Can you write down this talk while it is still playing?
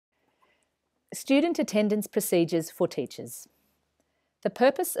Student attendance procedures for teachers. The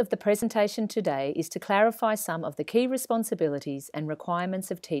purpose of the presentation today is to clarify some of the key responsibilities and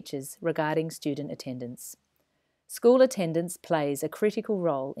requirements of teachers regarding student attendance. School attendance plays a critical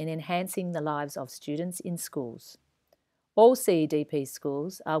role in enhancing the lives of students in schools. All CEDP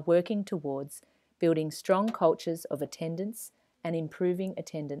schools are working towards building strong cultures of attendance and improving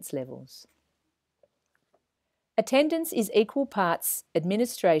attendance levels. Attendance is equal parts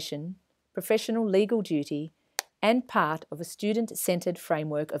administration, professional legal duty, and part of a student-centred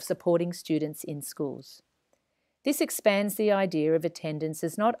framework of supporting students in schools. This expands the idea of attendance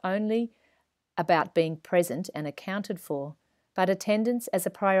as not only about being present and accounted for, but attendance as a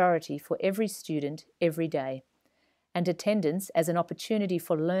priority for every student every day, and attendance as an opportunity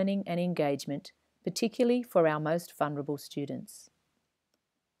for learning and engagement, particularly for our most vulnerable students.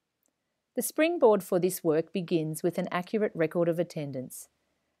 The springboard for this work begins with an accurate record of attendance,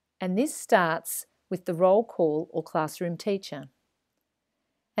 and this starts with the roll call or classroom teacher.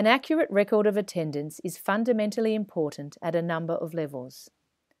 An accurate record of attendance is fundamentally important at a number of levels.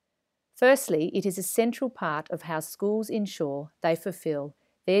 Firstly, it is a central part of how schools ensure they fulfil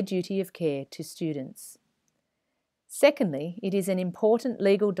their duty of care to students. Secondly, it is an important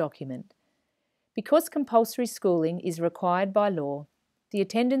legal document. Because compulsory schooling is required by law, the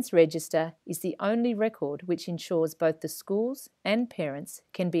attendance register is the only record which ensures both the schools and parents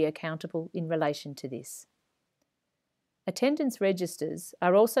can be accountable in relation to this. Attendance registers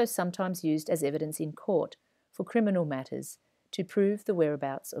are also sometimes used as evidence in court for criminal matters to prove the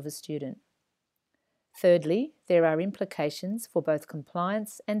whereabouts of a student. Thirdly, there are implications for both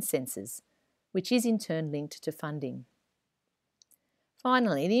compliance and censors, which is in turn linked to funding.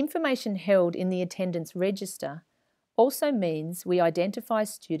 Finally, the information held in the attendance register also means we identify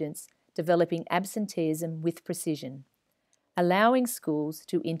students developing absenteeism with precision, allowing schools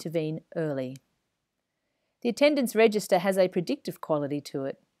to intervene early. The attendance register has a predictive quality to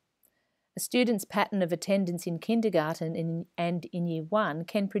it. A student's pattern of attendance in kindergarten and in Year 1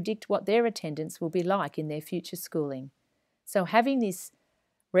 can predict what their attendance will be like in their future schooling. So having this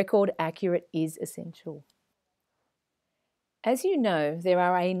record accurate is essential. As you know, there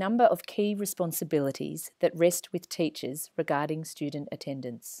are a number of key responsibilities that rest with teachers regarding student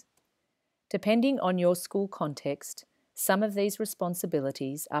attendance. Depending on your school context, some of these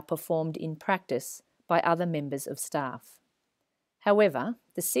responsibilities are performed in practice by other members of staff. However,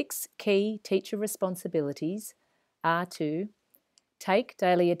 the 6 key teacher responsibilities are to take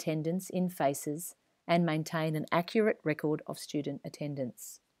daily attendance in FACES and maintain an accurate record of student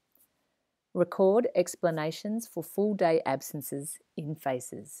attendance. Record explanations for full day absences in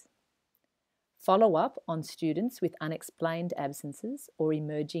FACES. Follow up on students with unexplained absences or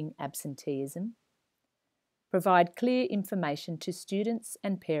emerging absenteeism. Provide clear information to students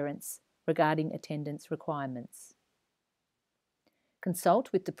and parents regarding attendance requirements.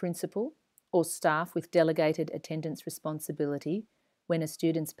 Consult with the principal or staff with delegated attendance responsibility when a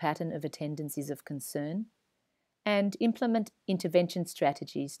student's pattern of attendance is of concern, and implement intervention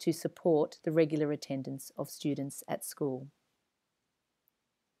strategies to support the regular attendance of students at school.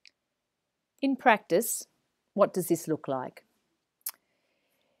 In practice, what does this look like?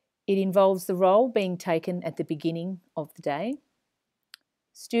 It involves the roll being taken at the beginning of the day.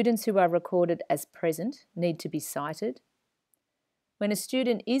 Students who are recorded as present need to be cited. When a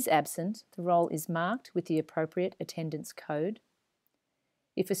student is absent, the roll is marked with the appropriate attendance code.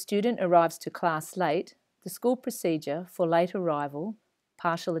 If a student arrives to class late, the school procedure for late arrival,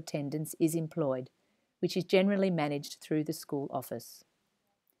 partial attendance is employed, which is generally managed through the school office.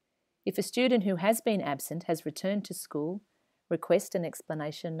 If a student who has been absent has returned to school, request an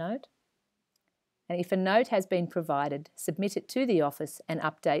explanation note. And if a note has been provided, submit it to the office and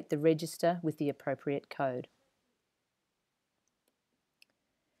update the register with the appropriate code.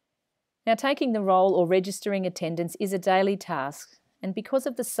 Now, taking the roll or registering attendance is a daily task, and because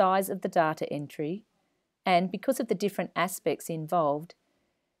of the size of the data entry, and because of the different aspects involved,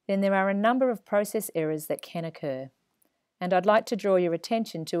 then there are a number of process errors that can occur. And I'd like to draw your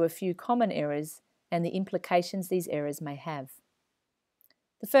attention to a few common errors and the implications these errors may have.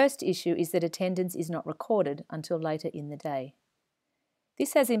 The first issue is that attendance is not recorded until later in the day.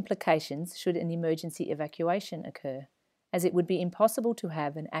 This has implications should an emergency evacuation occur, as it would be impossible to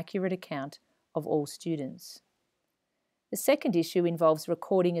have an accurate account of all students. The second issue involves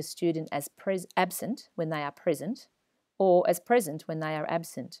recording a student as absent when they are present, or as present when they are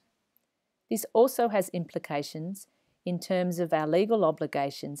absent. This also has implications in terms of our legal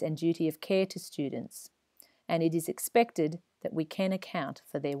obligations and duty of care to students, and it is expected that we can account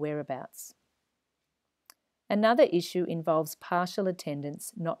for their whereabouts. Another issue involves partial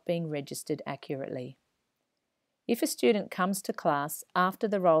attendance not being registered accurately. If a student comes to class after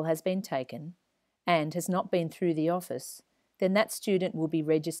the roll has been taken and has not been through the office, then that student will be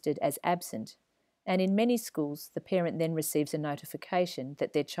registered as absent, and in many schools the parent then receives a notification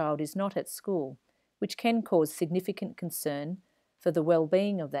that their child is not at school, which can cause significant concern for the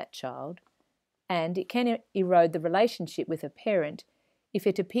well-being of that child, and it can erode the relationship with a parent if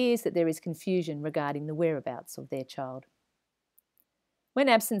it appears that there is confusion regarding the whereabouts of their child. When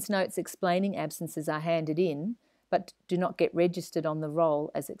absence notes explaining absences are handed in, but do not get registered on the roll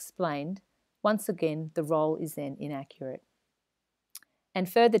as explained, once again the roll is then inaccurate.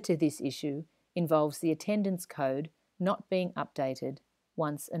 And further to this issue involves the attendance code not being updated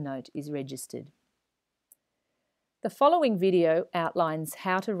once a note is registered. The following video outlines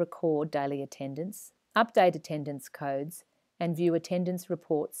how to record daily attendance, update attendance codes, and view attendance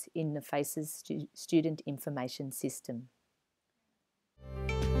reports in the FACES Student Information System.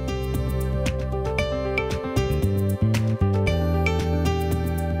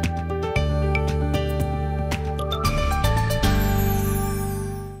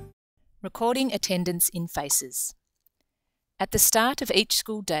 Recording attendance in FACES. At the start of each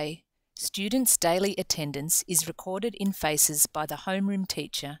school day, students' daily attendance is recorded in FACES by the homeroom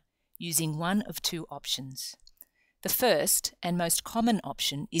teacher using one of two options. The first and most common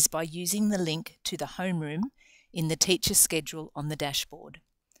option is by using the link to the homeroom in the teacher schedule on the dashboard.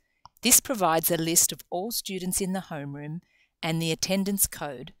 This provides a list of all students in the homeroom, and the attendance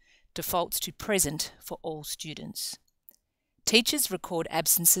code defaults to present for all students. Teachers record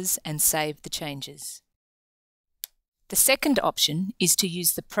absences and save the changes. The second option is to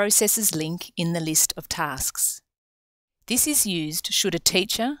use the Processes link in the list of tasks. This is used should a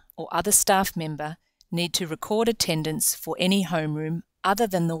teacher or other staff member need to record attendance for any homeroom other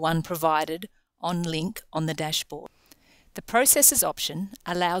than the one provided on link on the dashboard. The Processes option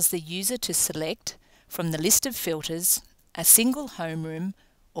allows the user to select from the list of filters a single homeroom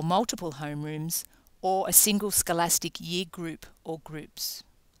or multiple homerooms or a single scholastic year group or groups.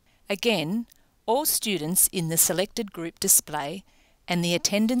 Again, all students in the selected group display, and the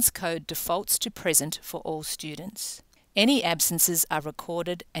attendance code defaults to present for all students. Any absences are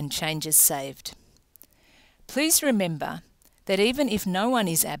recorded and changes saved. Please remember that even if no one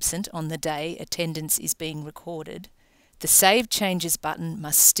is absent on the day attendance is being recorded, the Save Changes button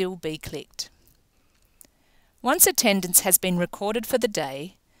must still be clicked. Once attendance has been recorded for the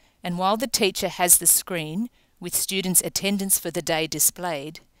day, and while the teacher has the screen with students' attendance for the day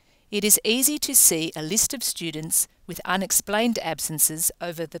displayed, it is easy to see a list of students with unexplained absences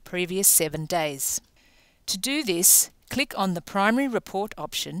over the previous 7 days. To do this, click on the Primary Report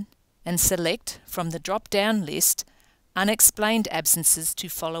option and select from the drop-down list Unexplained Absences to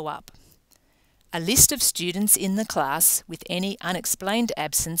follow up. A list of students in the class with any unexplained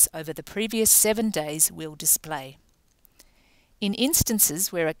absence over the previous 7 days will display. In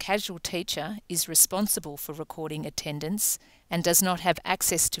instances where a casual teacher is responsible for recording attendance and does not have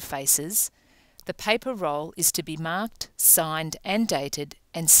access to FACES, the paper roll is to be marked, signed and dated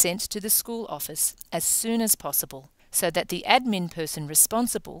and sent to the school office as soon as possible, so that the admin person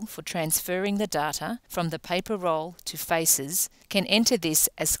responsible for transferring the data from the paper roll to FACES can enter this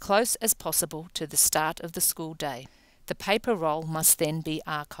as close as possible to the start of the school day. The paper roll must then be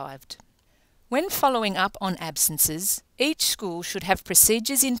archived. When following up on absences, each school should have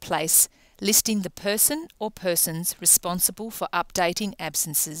procedures in place listing the person or persons responsible for updating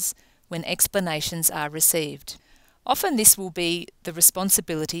absences when explanations are received. Often this will be the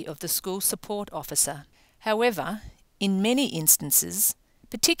responsibility of the school support officer. However, in many instances,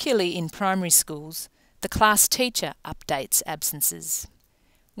 particularly in primary schools, the class teacher updates absences.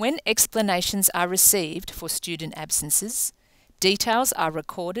 When explanations are received for student absences, details are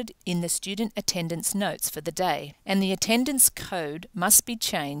recorded in the student attendance notes for the day, and the attendance code must be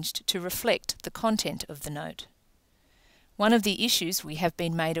changed to reflect the content of the note. One of the issues we have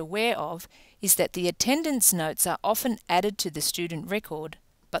been made aware of is that the attendance notes are often added to the student record,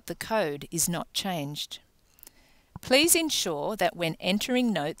 but the code is not changed. Please ensure that when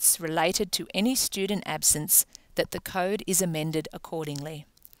entering notes related to any student absence, that the code is amended accordingly.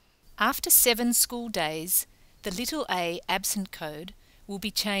 After 7 school days, the little a absent code will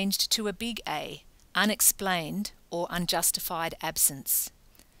be changed to a big A, unexplained or unjustified absence.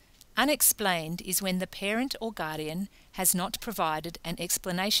 Unexplained is when the parent or guardian has not provided an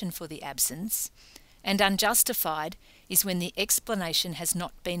explanation for the absence, and unjustified is when the explanation has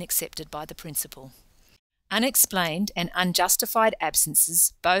not been accepted by the principal. Unexplained and unjustified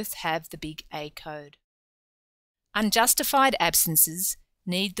absences both have the big A code. Unjustified absences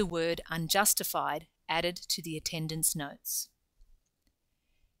need the word unjustified added to the attendance notes.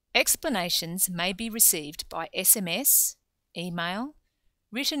 Explanations may be received by SMS, email,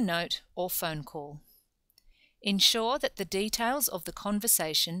 written note or phone call. Ensure that the details of the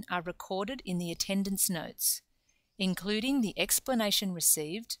conversation are recorded in the attendance notes, including the explanation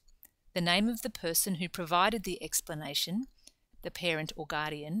received, the name of the person who provided the explanation, the parent or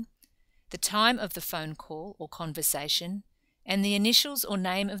guardian, the time of the phone call or conversation, and the initials or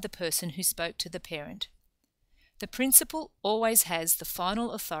name of the person who spoke to the parent. The principal always has the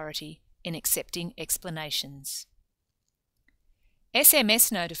final authority in accepting explanations.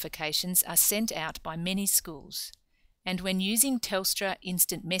 SMS notifications are sent out by many schools, and when using Telstra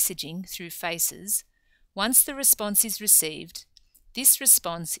Instant Messaging through Faces, once the response is received, this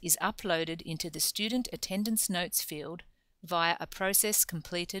response is uploaded into the Student Attendance Notes field via a process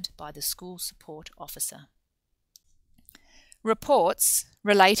completed by the School Support Officer. Reports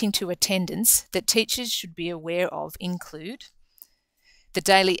relating to attendance that teachers should be aware of include the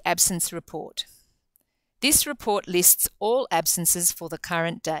Daily Absence Report. This report lists all absences for the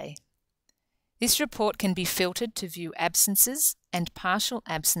current day. This report can be filtered to view absences and partial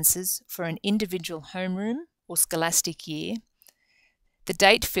absences for an individual homeroom or scholastic year. The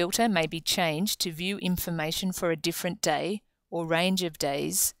date filter may be changed to view information for a different day or range of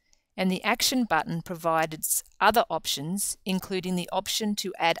days, and the action button provides other options, including the option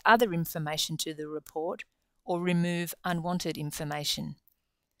to add other information to the report or remove unwanted information.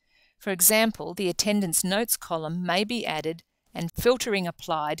 For example, the attendance notes column may be added and filtering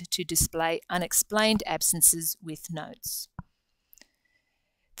applied to display unexplained absences with notes.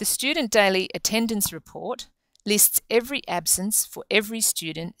 The Student Daily Attendance Report lists every absence for every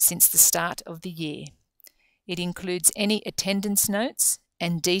student since the start of the year. It includes any attendance notes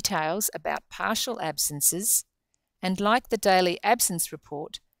and details about partial absences, and like the Daily Absence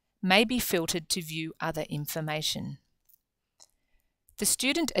Report, may be filtered to view other information. The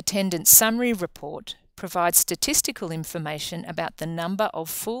Student Attendance Summary Report provides statistical information about the number of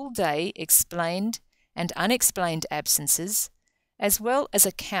full-day explained and unexplained absences, as well as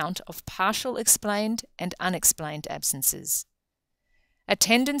a count of partial explained and unexplained absences.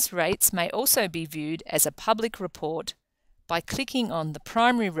 Attendance rates may also be viewed as a public report by clicking on the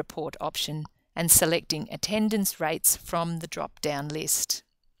Primary Report option and selecting Attendance Rates from the drop-down list.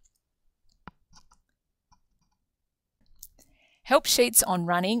 Help sheets on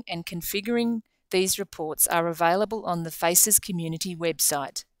running and configuring these reports are available on the Faces Community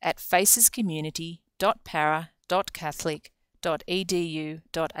website at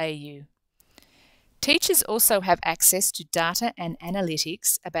facescommunity.para.catholic.edu.au. Teachers also have access to data and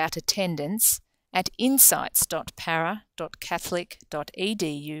analytics about attendance at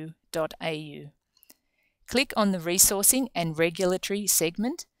insights.para.catholic.edu.au. Click on the Resourcing and Regulatory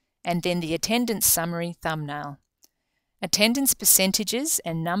segment and then the Attendance Summary thumbnail. Attendance percentages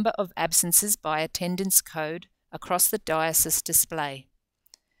and number of absences by attendance code across the diocese display.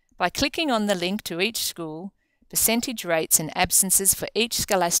 By clicking on the link to each school, percentage rates and absences for each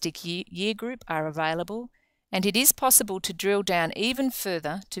scholastic year group are available, and it is possible to drill down even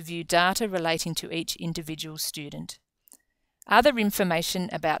further to view data relating to each individual student. Other information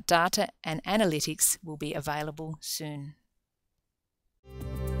about data and analytics will be available soon.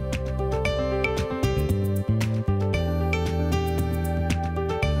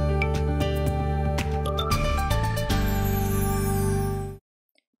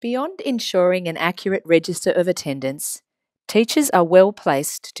 Beyond ensuring an accurate register of attendance, teachers are well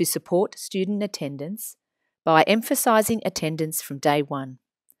placed to support student attendance by emphasising attendance from day one.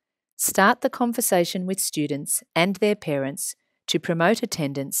 Start the conversation with students and their parents to promote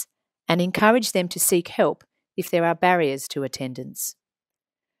attendance and encourage them to seek help if there are barriers to attendance.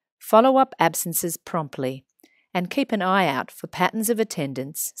 Follow up absences promptly and keep an eye out for patterns of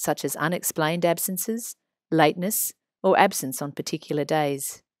attendance such as unexplained absences, lateness, or absence on particular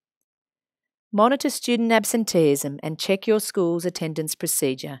days. Monitor student absenteeism and check your school's attendance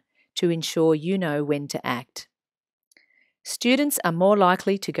procedure to ensure you know when to act. Students are more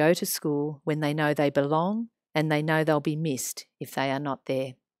likely to go to school when they know they belong and they know they'll be missed if they are not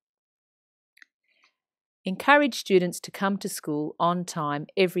there. Encourage students to come to school on time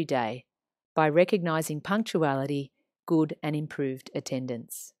every day by recognising punctuality, good and improved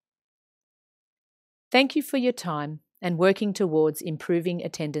attendance. Thank you for your time and working towards improving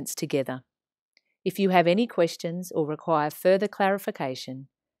attendance together. If you have any questions or require further clarification,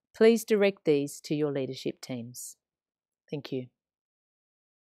 please direct these to your leadership teams. Thank you.